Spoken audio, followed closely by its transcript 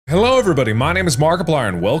Hello everybody, my name is Markiplier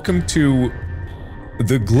and welcome to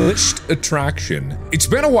the Glitched Attraction. It's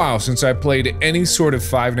been a while since I played any sort of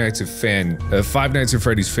Five Nights at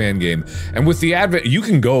Freddy's fan game, and with the advent- you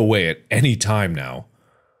can go away at any time now.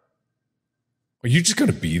 Are you just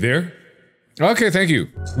gonna be there? Okay, thank you.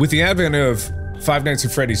 With the advent of Five Nights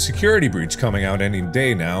at Freddy's Security Breach coming out any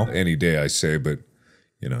day now, any day I say, but,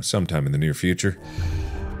 you know, sometime in the near future.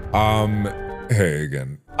 Hey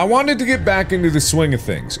again. I wanted to get back into the swing of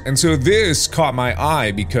things, and so this caught my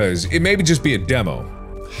eye because it may just be a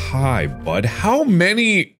demo. Hi, bud. How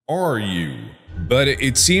many are you? But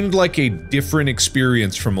it seemed like a different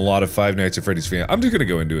experience from a lot of Five Nights at Freddy's fans. I'm just gonna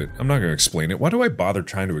go into it. I'm not gonna explain it. Why do I bother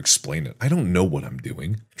trying to explain it? I don't know what I'm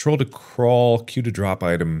doing. Control to crawl, Q to drop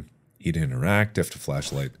item, E to interact, F to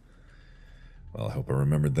flashlight. Well, I hope I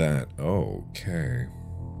remembered that. Okay.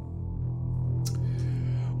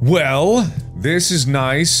 Well, this is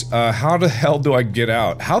nice. How the hell do I get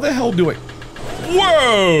out? How the hell do I-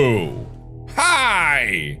 Whoa!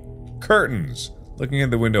 Hi! Curtains. Looking at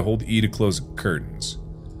the window, hold E to close curtains.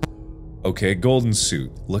 Okay, golden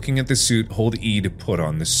suit. Looking at the suit, hold E to put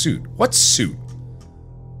on the suit. What suit?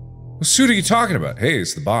 What suit are you talking about? Hey,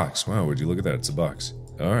 it's the box. Wow, would you look at that? It's a box.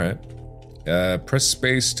 Alright. Press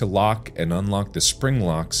space to lock and unlock the spring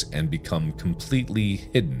locks and become completely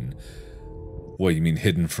hidden. What, you mean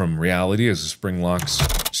hidden from reality as the spring locks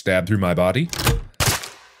stab through my body?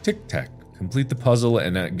 Tic-tac. Complete the puzzle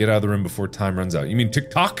and get out of the room before time runs out. You mean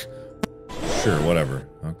tick-tock? Sure, whatever.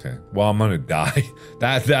 Okay. Well, I'm gonna die.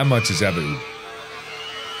 That much is evident.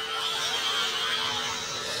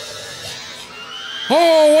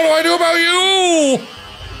 Oh, what do I do about you?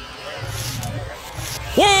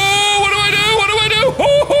 Whoa, what do I do? What do I do?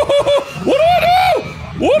 Oh, what do I do?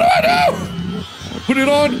 What do I do? Put it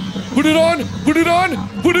on! Put it on! Put it on!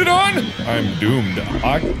 Put it on! I'm doomed.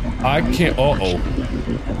 I can't- uh-oh.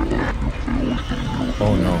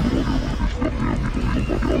 Oh no.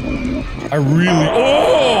 I really-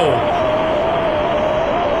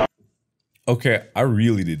 oh! Okay, I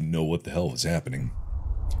really didn't know what the hell was happening.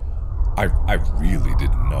 I really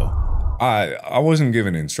didn't know. I wasn't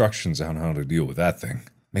given instructions on how to deal with that thing.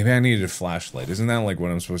 Maybe I needed a flashlight. Isn't that like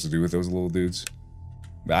what I'm supposed to do with those little dudes?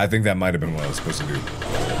 I think that might have been what I was supposed to do.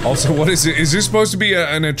 Also, what is it? Is this supposed to be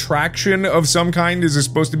an attraction of some kind? Is this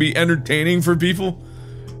supposed to be entertaining for people?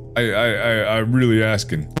 I'm really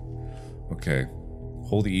asking. Okay.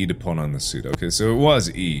 Hold E to put on the suit. Okay, so it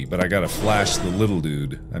was E, but I gotta flash the little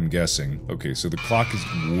dude, I'm guessing. Okay, so the clock is...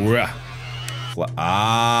 whoa,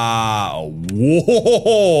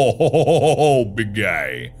 big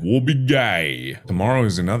guy. Whoa, big guy. Tomorrow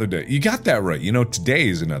is another day. You got that right. You know, today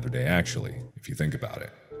is another day, actually, if you think about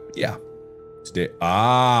it. Yeah. Today,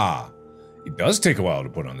 it does take a while to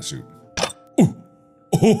put on the suit. Ooh.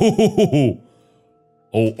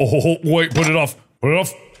 Oh, wait, put it off. Put it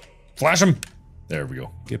off. Flash him. There we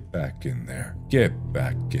go. Get back in there. Get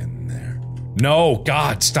back in there. No,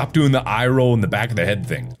 God, stop doing the eye roll in the back of the head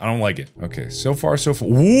thing. I don't like it. Okay, so far, so far.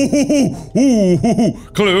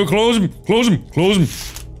 Close him, close him, close him.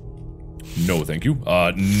 No, thank you.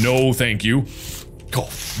 No, thank you.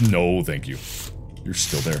 Oh, no, thank you. You're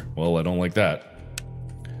still there. Well, I don't like that.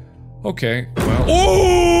 Okay, well.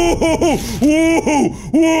 Oh!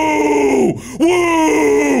 Whoa!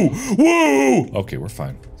 Whoa! Whoa! Okay, we're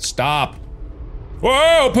fine. Stop.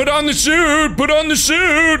 Whoa! Put on the suit! Put on the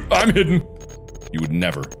suit! I'm hidden. You would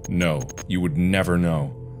never know. You would never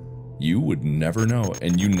know. You would never know.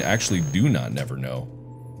 And you actually do not never know.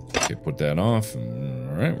 Okay, put that off.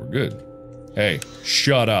 Alright, we're good. Hey,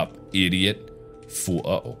 shut up, idiot. Fool.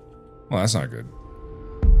 Uh-oh. Well, that's not good.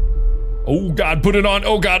 Oh God, put it on.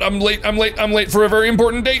 Oh God, I'm late. I'm late. I'm late for a very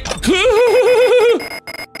important date.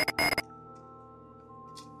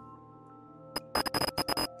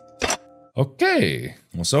 Okay.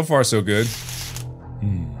 Well, so far so good.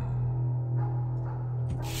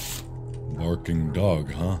 Barking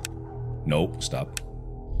dog, huh? Nope, stop.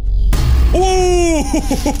 Oh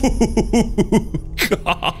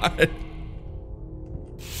God.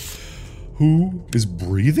 Who is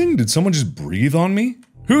breathing? Did someone just breathe on me?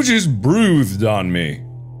 Who just breathed on me?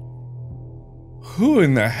 Who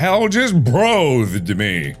in the hell just breathed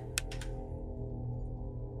me?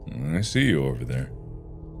 I see you over there.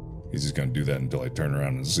 He's just gonna do that until I turn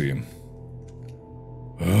around and see him.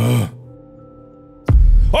 Ah!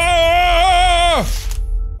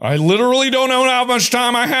 I literally don't know how much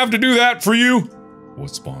time I have to do that for you.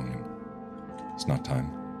 What's spawning? It's not time.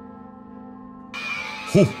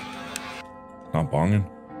 Whew. Not bonging.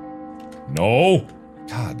 No.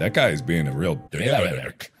 God, that guy is being a real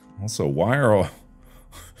dick. Also, why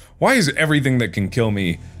Why is everything that can kill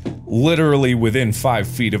me literally within 5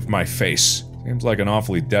 feet of my face? Seems like an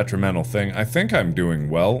awfully detrimental thing. I think I'm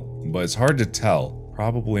doing well, but it's hard to tell.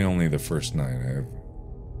 Probably only the first night.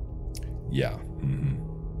 Yeah.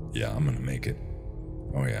 Yeah, I'm gonna make it.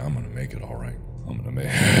 Oh yeah, I'm gonna make it, alright. I'm gonna make-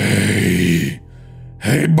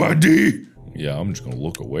 Hey, buddy! Yeah, I'm just gonna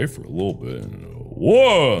look away for a little bit.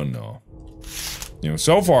 Whoa, no. You know,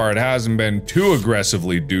 so far it hasn't been too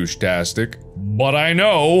aggressively douche-tastic, but I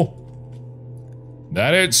know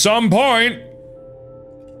that at some point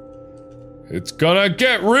it's gonna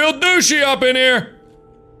get real douchey up in here.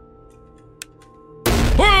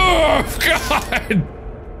 Oh, God!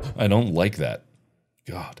 I don't like that.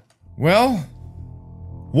 God. Well,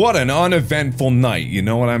 what an uneventful night, you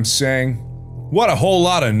know what I'm saying? What a whole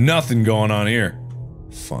lot of nothing going on here.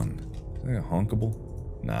 Fun. Is that honkable?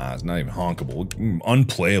 Nah, it's not even honkable.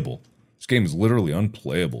 Unplayable. This game is literally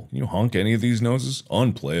unplayable. You honk any of these noses?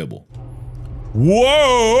 Unplayable.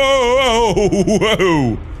 Whoa! Whoa!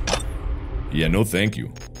 Whoa! Yeah, no thank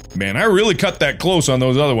you. Man, I really cut that close on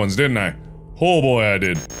those other ones, didn't I? Oh boy, I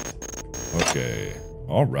did. Okay.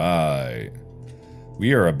 Alright.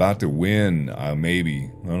 We are about to win,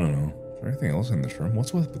 maybe. I don't know. Is there anything else in this room?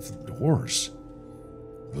 What's with the doors?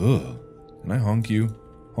 Ugh. Can I honk you?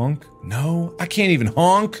 Honk? No, I can't even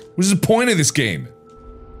honk. What is the point of this game?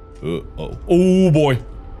 Oh boy.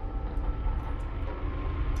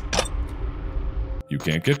 You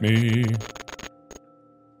can't get me.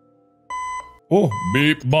 Oh,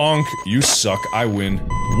 beep, bonk. You suck, I win.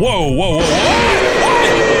 Whoa, whoa, whoa,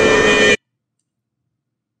 whoa!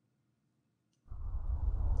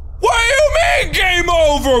 What do you mean, game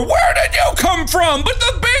over? Where did you come from? But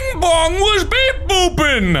the bing bong was beep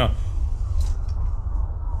booping!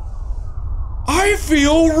 I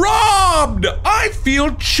feel robbed! I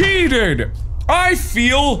feel cheated! I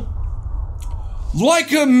feel like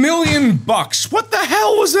 $1,000,000. What the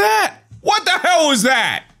hell was that? What the hell was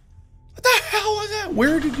that? What the hell was that?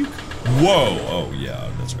 Where did you... Whoa. Oh, yeah,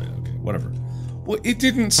 that's right. Okay, whatever. Well, it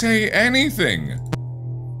didn't say anything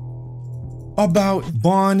about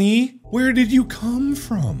Bonnie. Where did you come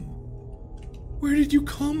from? Where did you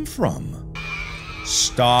come from?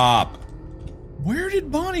 Stop. Where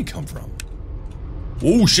did Bonnie come from?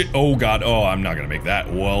 Oh, shit. Oh, God. Oh, I'm not gonna make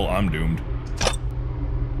that. Well, I'm doomed.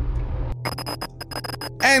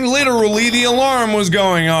 And literally, the alarm was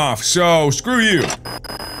going off, so screw you.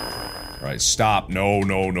 Right, stop. No,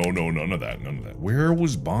 no, no, no, none of that, none of that. Where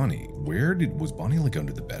was Bonnie? Was Bonnie like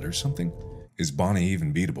under the bed or something? Is Bonnie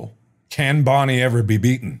even beatable? Can Bonnie ever be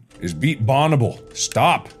beaten? Is beat Bonnable?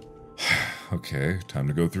 Stop. Okay, time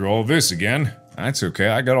to go through all this again. That's okay,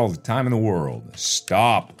 I got all the time in the world.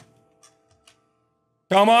 Stop.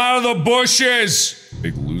 Come out of the bushes!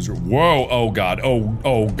 Big loser. Whoa, oh God, oh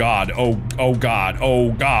God, oh God,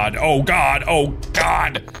 oh God, oh God, oh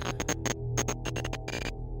God!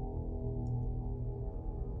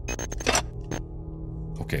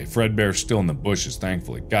 Okay, Fredbear's still in the bushes,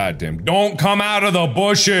 thankfully. Goddamn, don't come out of the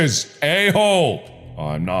bushes, a-hole!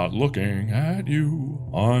 I'm not looking at you.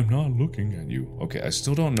 I'm not looking at you. Okay, I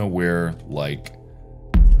still don't know where, like...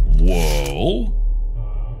 Whoa?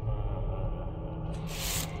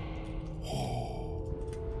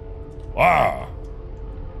 Ah!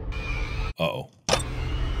 Uh-oh.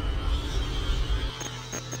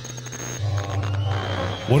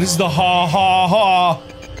 What is the ha-ha-ha?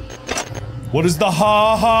 What is the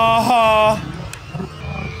ha-ha-ha?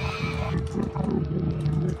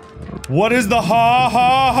 What is the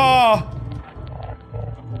ha-ha-ha?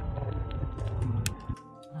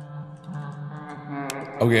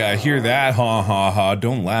 Okay, I hear that ha-ha-ha.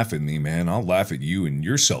 Don't laugh at me, man. I'll laugh at you and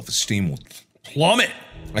your self-esteem will plummet.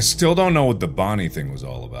 I still don't know what the Bonnie thing was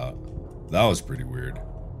all about. That was pretty weird.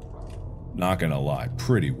 Not gonna lie,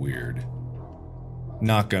 pretty weird.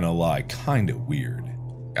 Not gonna lie, kinda weird.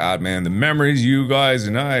 God, man, the memories you guys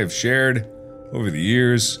and I have shared over the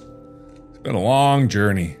years. It's been a long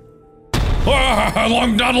journey.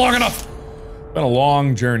 Not long enough! Been a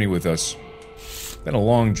long journey with us. Been a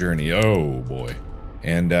long journey, oh boy.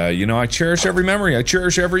 And, you know, I cherish every memory. I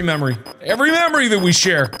cherish every memory. Every memory that we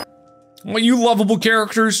share. Oh, you lovable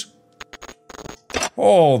characters.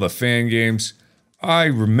 Oh, the fan games. I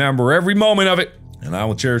remember every moment of it. And I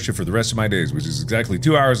will cherish it for the rest of my days, which is exactly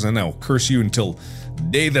 2 hours, and then I will curse you until the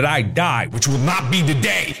day that I die, which will not be the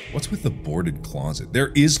day. What's with the boarded closet?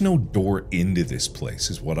 There is no door into this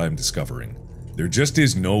place, is what I'm discovering. There just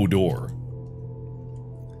is no door.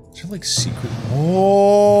 Is there like secret?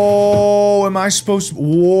 Oh, am I supposed to?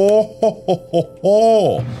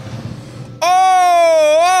 Whoa!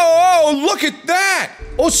 Oh, look at that!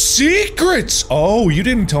 Oh, secrets! Oh, you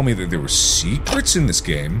didn't tell me that there were secrets in this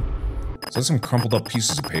game. Is that some crumpled up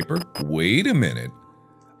pieces of paper? Wait a minute.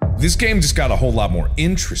 This game just got a whole lot more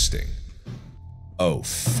interesting. Oh,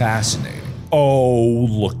 fascinating. Oh,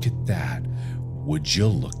 look at that. Would you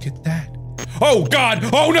look at that? Oh God,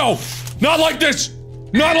 oh no! Not like this!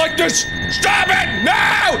 Not like this! Stop it!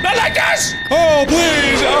 No! Not like this! Oh,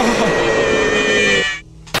 please! Oh.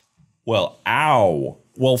 Well, ow.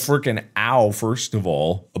 Well, frickin' ow, first of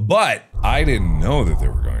all. But I didn't know that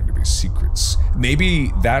there were going to be secrets.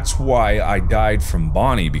 Maybe that's why I died from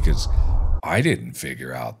Bonnie, because I didn't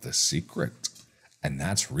figure out the secret. And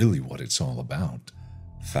that's really what it's all about.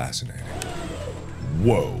 Fascinating.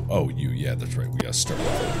 Whoa. Oh, yeah, that's right. We gotta start with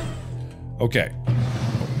that. Okay.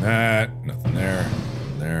 Open that. Nothing there.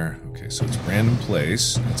 Nothing there. Okay, so it's random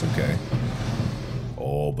place. That's okay.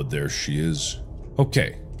 Oh, but there she is.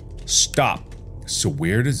 Okay. Stop. So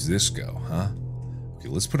where does this go, huh? Okay,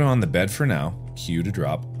 let's put it on the bed for now. Q to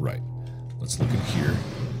drop. Right. Let's look in here.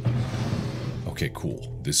 Okay,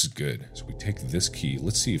 cool. This is good. So we take this key.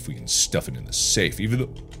 Let's see if we can stuff it in the safe. Even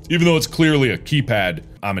though it's clearly a keypad,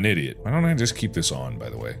 I'm an idiot. Why don't I just keep this on, by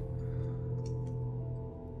the way?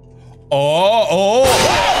 Oh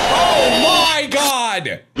my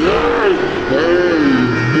God!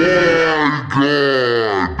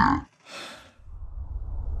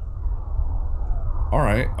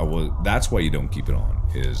 Alright, that's why you don't keep it on,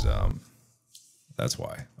 that's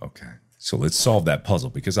why. Okay. So let's solve that puzzle,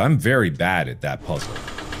 because I'm very bad at that puzzle.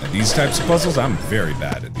 And these types of puzzles, I'm very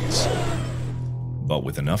bad at these. But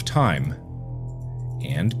with enough time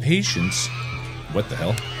and patience, what the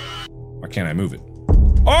hell? Why can't I move it?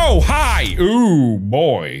 Oh, hi! Ooh,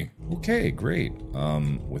 boy. Okay, great.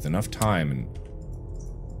 With enough time and...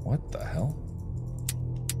 What the hell?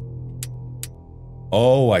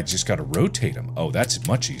 Oh, I just gotta rotate them. Oh, that's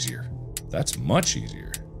much easier. That's much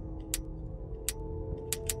easier.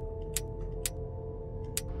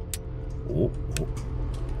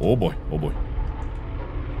 Oh boy, oh boy.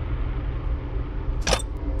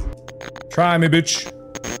 Try me, bitch.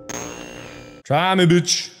 Try me,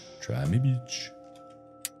 bitch. Try me, bitch.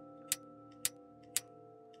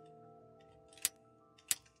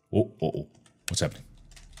 Oh. What's happening?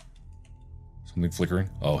 Something flickering?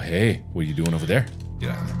 Oh, hey. What are you doing over there?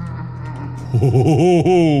 Get out of there.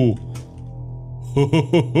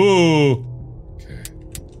 Okay.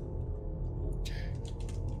 Okay.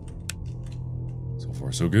 So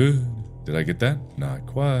far, so good. Did I get that? Not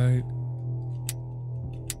quite.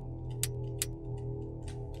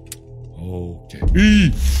 Okay.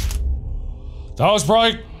 Eee! That was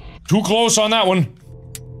probably too close on that one.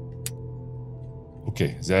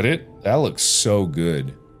 Okay, is that it? That looks so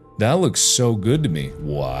good. That looks so good to me.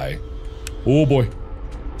 Why? Oh boy.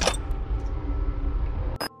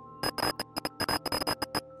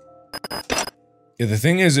 Yeah, the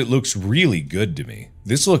thing is, it looks really good to me.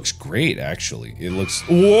 This looks great, actually. It looks...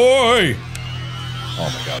 Whoa!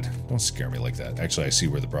 Oh my God. Don't scare me like that. Actually, I see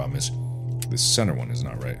where the problem is. This center one is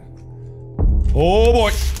not right. Oh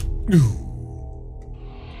boy!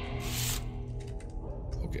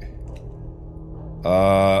 Okay.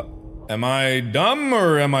 Am I dumb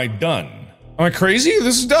or am I done? Am I crazy?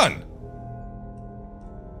 This is done.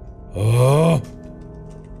 Oh.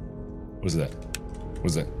 What is that? What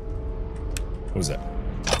is that? What is that?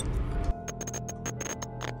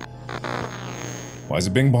 Why is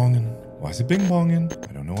it bing bonging? Why is it bing bonging?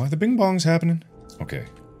 I don't know why the bing bong's happening. Okay.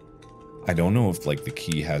 I don't know if, like, the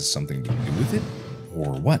key has something to do with it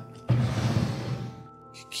or what.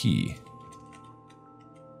 Key.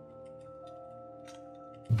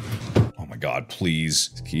 Oh my God,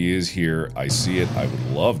 please. The key is here. I see it. I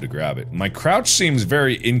would love to grab it. My crouch seems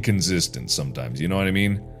very inconsistent sometimes, you know what I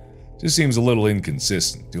mean? Just seems a little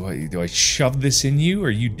inconsistent. Do I shove this in you? Are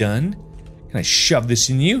you done? Can I shove this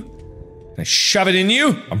in you? Can I shove it in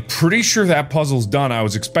you? I'm pretty sure that puzzle's done. I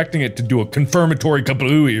was expecting it to do a confirmatory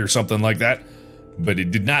kablooey or something like that. But it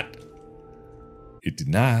did not. It did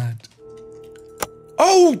not.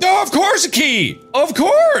 Oh, of course a key! Of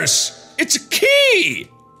course! It's a key!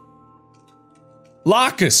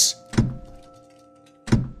 Locus.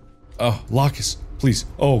 Oh, Locus. Please.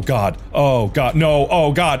 Oh God. Oh God. No.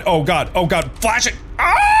 Oh God. Oh God. Oh God. Flash it.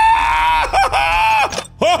 Ah!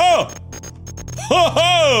 Ho ho! Ho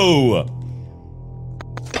ho!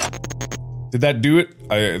 Did that do it?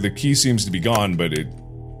 The key seems to be gone, but it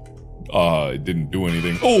didn't do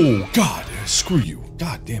anything. Oh God! Screw you!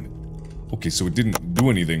 God damn it! Okay, so it didn't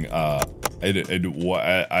do anything. Oh God!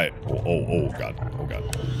 Oh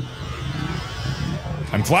God!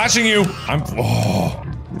 I'm flashing you!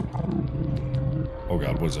 Oh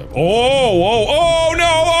God, what is that? Oh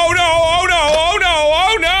no! Oh no! Oh no! Oh no!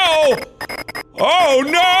 Oh no! Oh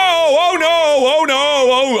no! Oh no! Oh no!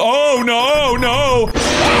 Oh no! No!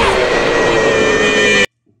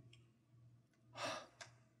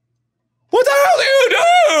 What the hell do you do?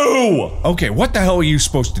 Okay, what the hell are you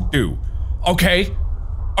supposed to do? Okay,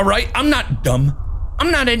 all right, I'm not dumb. I'm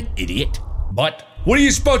not an idiot. But what are you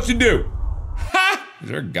supposed to do? Ha! Is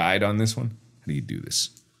there a guide on this one? How do you do this?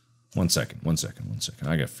 1 second. I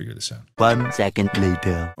gotta figure this out. 1 second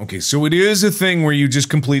later. Okay, so it is a thing where you just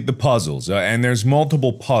complete the puzzles, and there's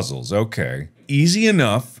multiple puzzles. Okay, easy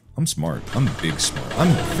enough. I'm smart. I'm big smart.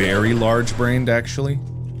 I'm very large-brained, actually.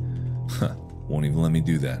 Huh. Won't even let me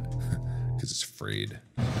do that because it's afraid.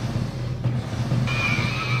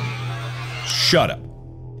 Shut up.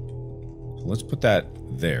 So let's put that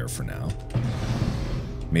there for now.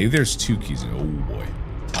 Maybe there's 2 keys. Oh boy.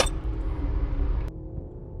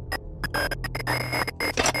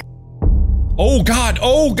 Oh god,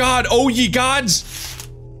 oh god, oh ye gods!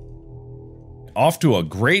 Off to a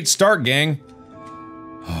great start, gang.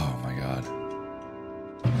 Oh my god.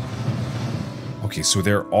 Okay, so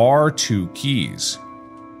there are 2 keys.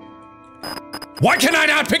 Why can I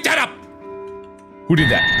not pick that up? Who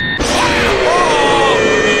did that?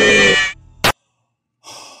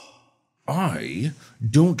 I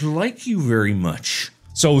don't like you very much.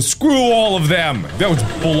 So screw all of them. That was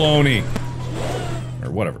baloney.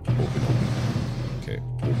 Or whatever. Open. Okay,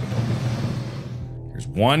 open. Here's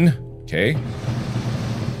 1. Okay.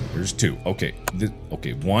 Here's 2. Okay.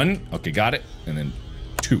 Okay, 1. Okay, got it. And then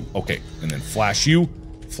 2. Okay. And then flash you.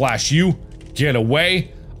 Flash you. Get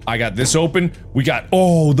away. I got this open. We got,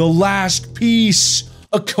 oh, the last piece.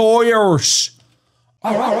 Of course.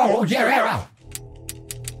 Okay,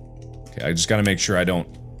 I just gotta make sure I don't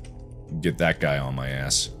get that guy on my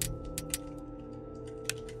ass.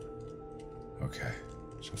 Okay.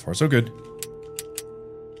 So far, so good.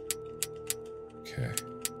 Okay.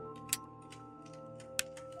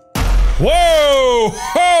 Whoa!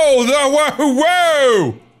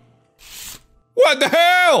 Whoa! What the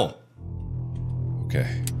hell?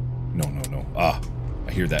 Okay. No. Ah,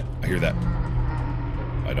 I hear that.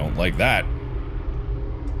 I don't like that.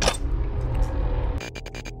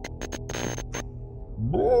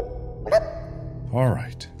 All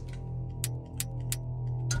right.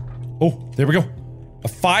 Oh, there we go. A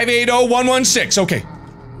 580116. Okay.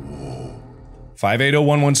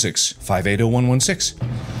 580116. 580116.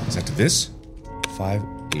 Is that to this?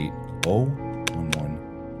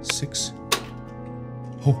 580116.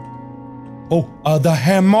 Oh, the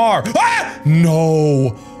hammer. Ah! No.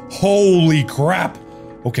 Holy crap.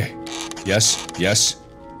 Okay. Yes.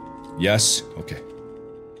 Okay.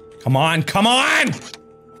 Come on. Okay.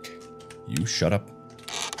 You shut up.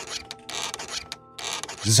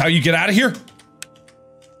 Is this how you get out of here?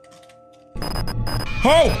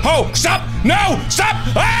 Oh, stop! No! Stop!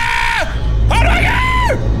 Ah! How do I get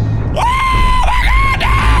out? Oh my god,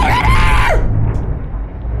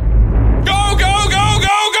 no! Go!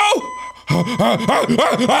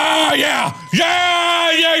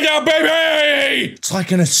 Yeah, baby! It's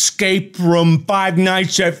like an escape from Five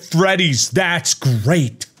Nights at Freddy's. That's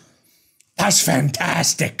great. That's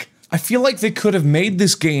fantastic. I feel like they could have made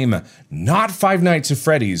this game not Five Nights at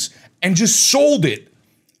Freddy's and just sold it,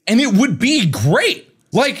 and it would be great.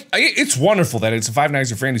 Like, it's wonderful that it's a Five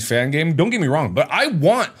Nights at Freddy's fan game, don't get me wrong, but I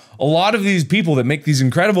want a lot of these people that make these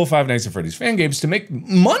incredible Five Nights at Freddy's fan games to make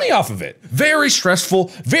money off of it. Very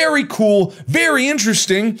stressful, very cool, very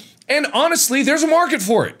interesting, and honestly, there's a market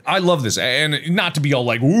for it. I love this, and not to be all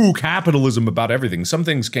like, ooh, capitalism about everything. Some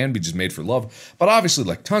things can be just made for love, but obviously,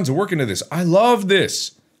 like, tons of work into this. I love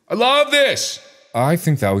this. I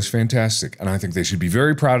think that was fantastic, and I think they should be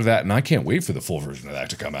very proud of that, and I can't wait for the full version of that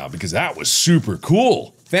to come out, because that was super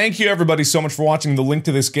cool. Thank you everybody so much for watching. The link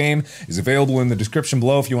to this game is available in the description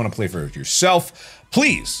below if you want to play for it yourself.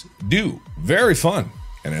 Please do. Very fun.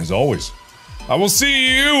 And as always, I will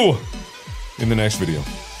see you in the next video.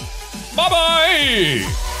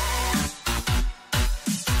 Bye-bye!